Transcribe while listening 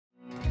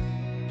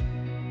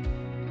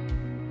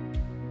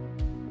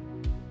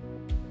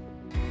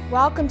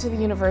Welcome to the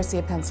University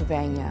of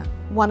Pennsylvania,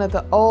 one of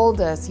the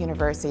oldest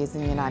universities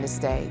in the United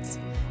States,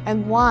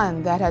 and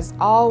one that has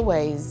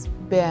always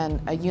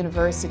been a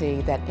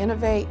university that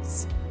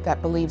innovates, that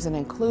believes in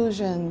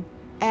inclusion,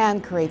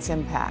 and creates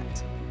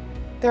impact.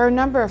 There are a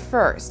number of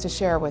firsts to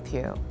share with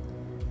you.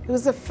 It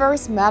was the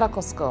first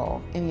medical school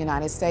in the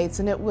United States,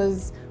 and it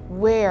was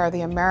where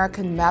the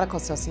American Medical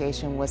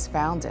Association was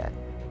founded.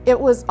 It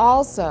was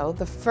also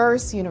the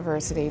first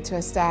university to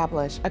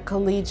establish a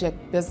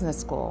collegiate business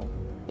school.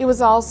 It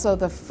was also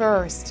the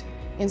first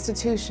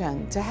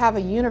institution to have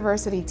a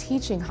university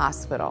teaching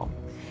hospital.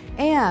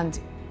 And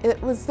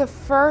it was the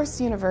first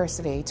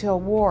university to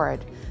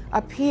award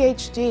a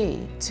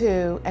PhD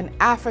to an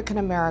African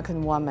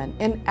American woman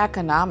in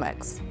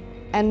economics.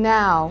 And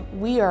now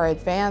we are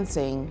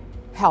advancing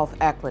health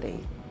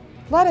equity.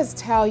 Let us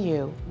tell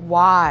you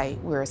why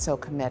we're so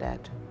committed.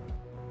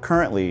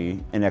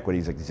 Currently,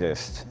 inequities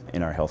exist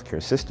in our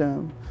healthcare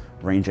system,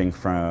 ranging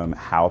from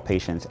how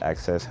patients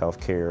access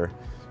healthcare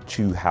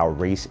to how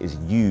race is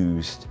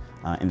used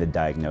in the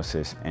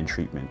diagnosis and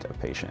treatment of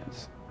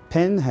patients.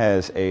 Penn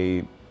has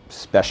a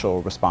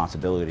special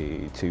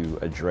responsibility to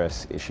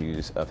address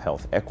issues of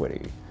health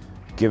equity.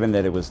 Given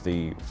that it was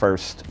the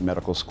first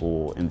medical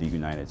school in the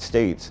United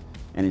States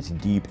and its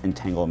deep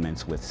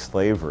entanglements with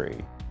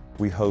slavery,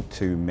 we hope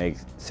to make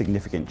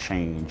significant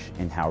change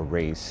in how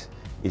race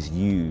is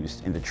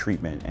used in the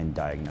treatment and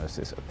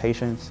diagnosis of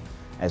patients,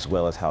 as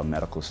well as how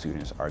medical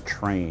students are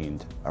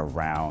trained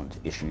around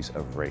issues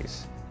of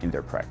race in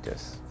their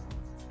practice.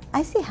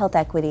 I see health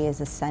equity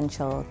as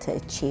essential to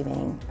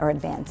achieving or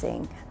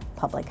advancing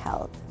public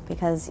health,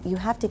 because you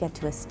have to get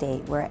to a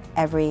state where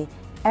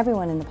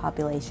everyone in the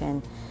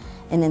population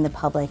and in the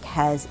public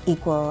has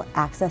equal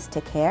access to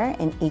care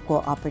and equal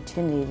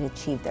opportunity to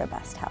achieve their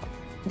best health.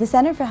 The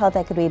Center for Health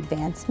Equity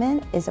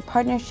Advancement is a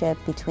partnership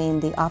between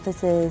the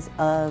offices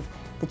of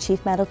the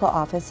Chief Medical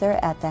Officer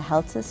at the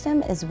health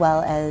system, as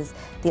well as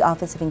the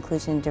Office of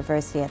Inclusion and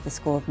Diversity at the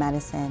School of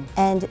Medicine.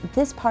 And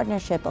this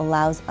partnership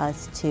allows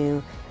us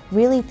to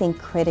really think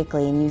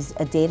critically and use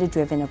a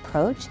data-driven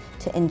approach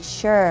to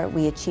ensure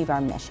we achieve our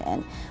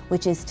mission,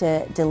 which is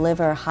to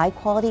deliver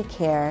high-quality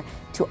care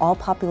to all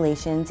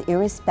populations,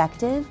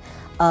 irrespective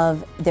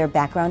of their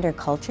background or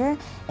culture,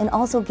 and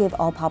also give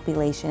all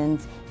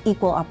populations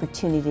equal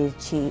opportunity to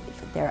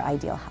achieve their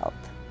ideal health.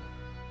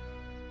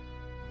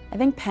 I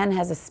think Penn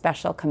has a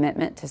special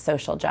commitment to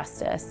social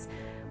justice.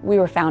 We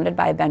were founded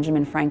by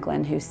Benjamin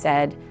Franklin, who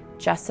said,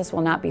 "Justice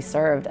will not be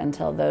served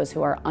until those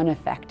who are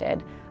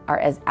unaffected are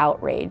as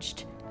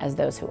outraged as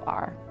those who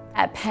are."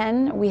 At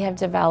Penn, we have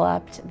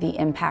developed the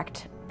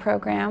Impact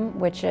program,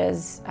 which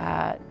is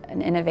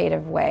an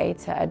innovative way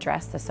to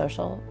address the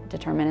social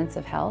determinants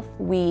of health.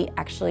 We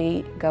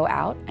actually go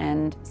out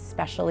and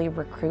specially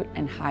recruit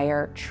and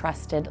hire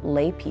trusted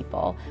lay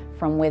people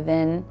from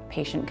within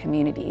patient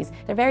communities.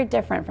 They're very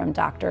different from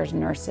doctors,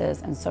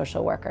 nurses, and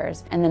social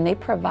workers, and then they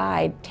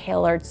provide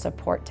tailored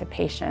support to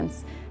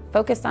patients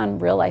focused on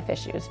real life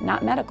issues,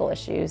 not medical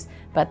issues,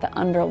 but the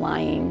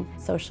underlying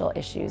social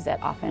issues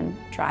that often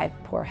drive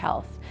poor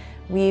health.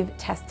 We've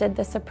tested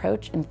this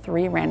approach in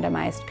 3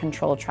 randomized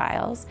control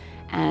trials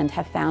and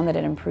have found that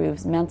it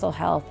improves mental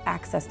health,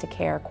 access to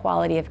care,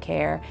 quality of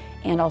care,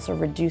 and also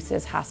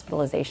reduces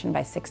hospitalization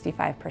by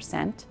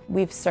 65%.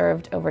 We've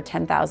served over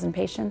 10,000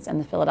 patients in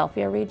the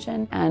Philadelphia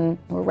region, and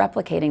we're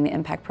replicating the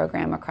Impact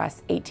program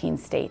across 18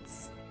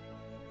 states.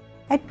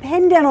 At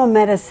Penn Dental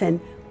Medicine,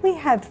 we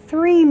have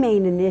 3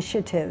 main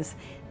initiatives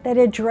that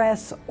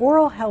address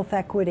oral health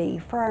equity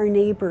for our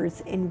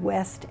neighbors in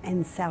West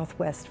and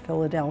Southwest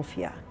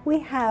Philadelphia. We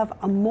have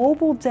a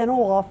mobile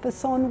dental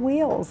office on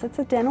wheels. It's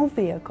a dental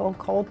vehicle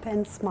called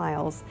Penn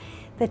Smiles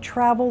that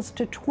travels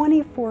to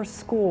 24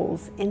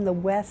 schools in the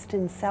West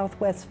and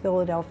Southwest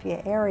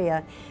Philadelphia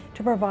area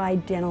to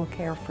provide dental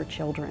care for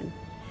children.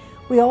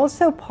 We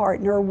also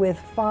partner with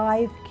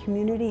 5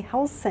 community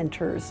health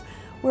centers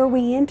where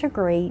we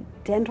integrate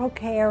dental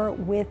care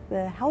with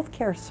the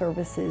healthcare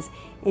services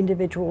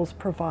individuals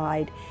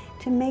provide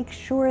to make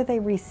sure they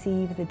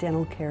receive the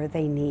dental care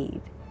they need.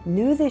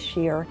 New this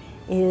year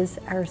is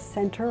our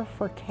Center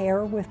for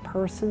Care with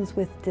Persons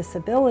with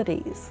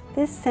Disabilities.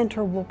 This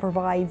center will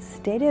provide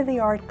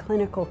state-of-the-art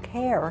clinical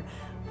care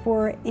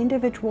for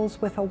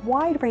individuals with a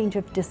wide range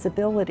of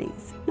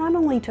disabilities, not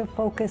only to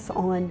focus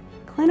on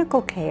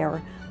clinical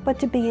care, but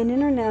to be an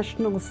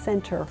international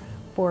center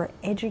for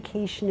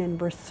education and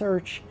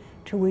research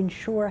to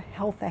ensure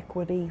health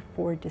equity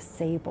for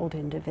disabled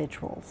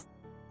individuals.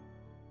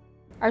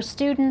 Our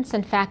students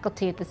and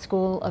faculty at the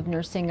School of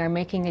Nursing are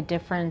making a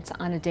difference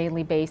on a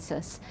daily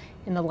basis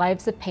in the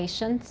lives of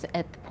patients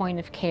at the point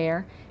of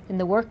care, in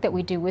the work that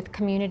we do with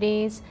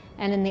communities,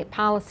 and in the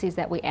policies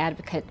that we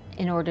advocate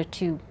in order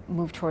to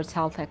move towards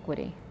health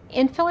equity.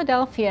 In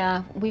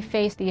Philadelphia, we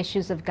face the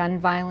issues of gun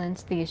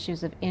violence, the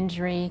issues of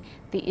injury,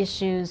 the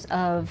issues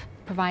of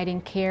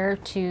providing care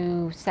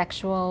to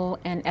sexual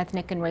and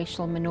ethnic and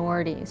racial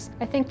minorities.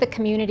 I think the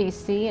communities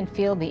see and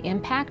feel the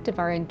impact of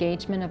our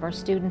engagement of our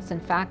students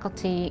and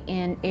faculty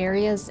in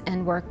areas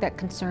and work that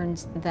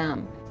concerns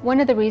them. One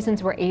of the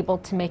reasons we're able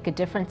to make a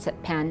difference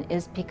at Penn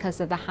is because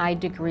of the high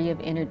degree of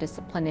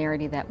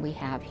interdisciplinarity that we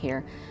have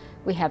here.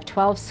 We have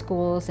 12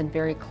 schools in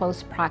very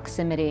close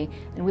proximity,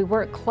 and we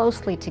work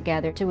closely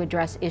together to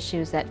address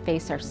issues that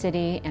face our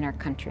city and our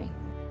country.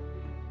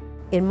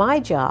 In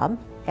my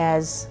job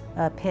as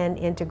a Penn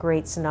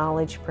Integrates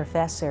Knowledge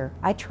professor,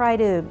 I try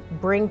to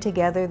bring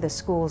together the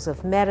schools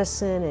of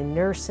medicine and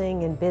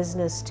nursing and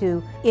business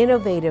to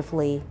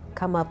innovatively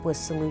come up with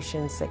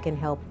solutions that can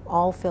help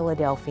all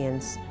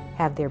Philadelphians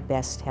have their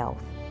best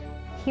health.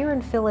 Here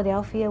in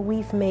Philadelphia,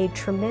 we've made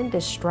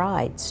tremendous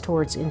strides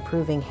towards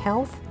improving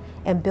health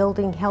and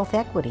building health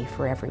equity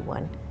for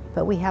everyone,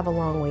 but we have a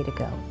long way to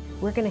go.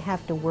 We're going to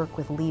have to work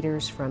with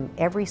leaders from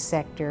every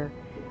sector.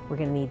 We're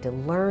going to need to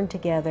learn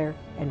together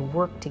and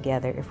work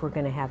together if we're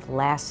going to have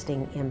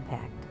lasting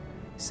impact.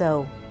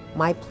 So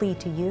my plea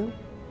to you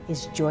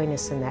is join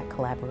us in that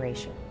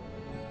collaboration.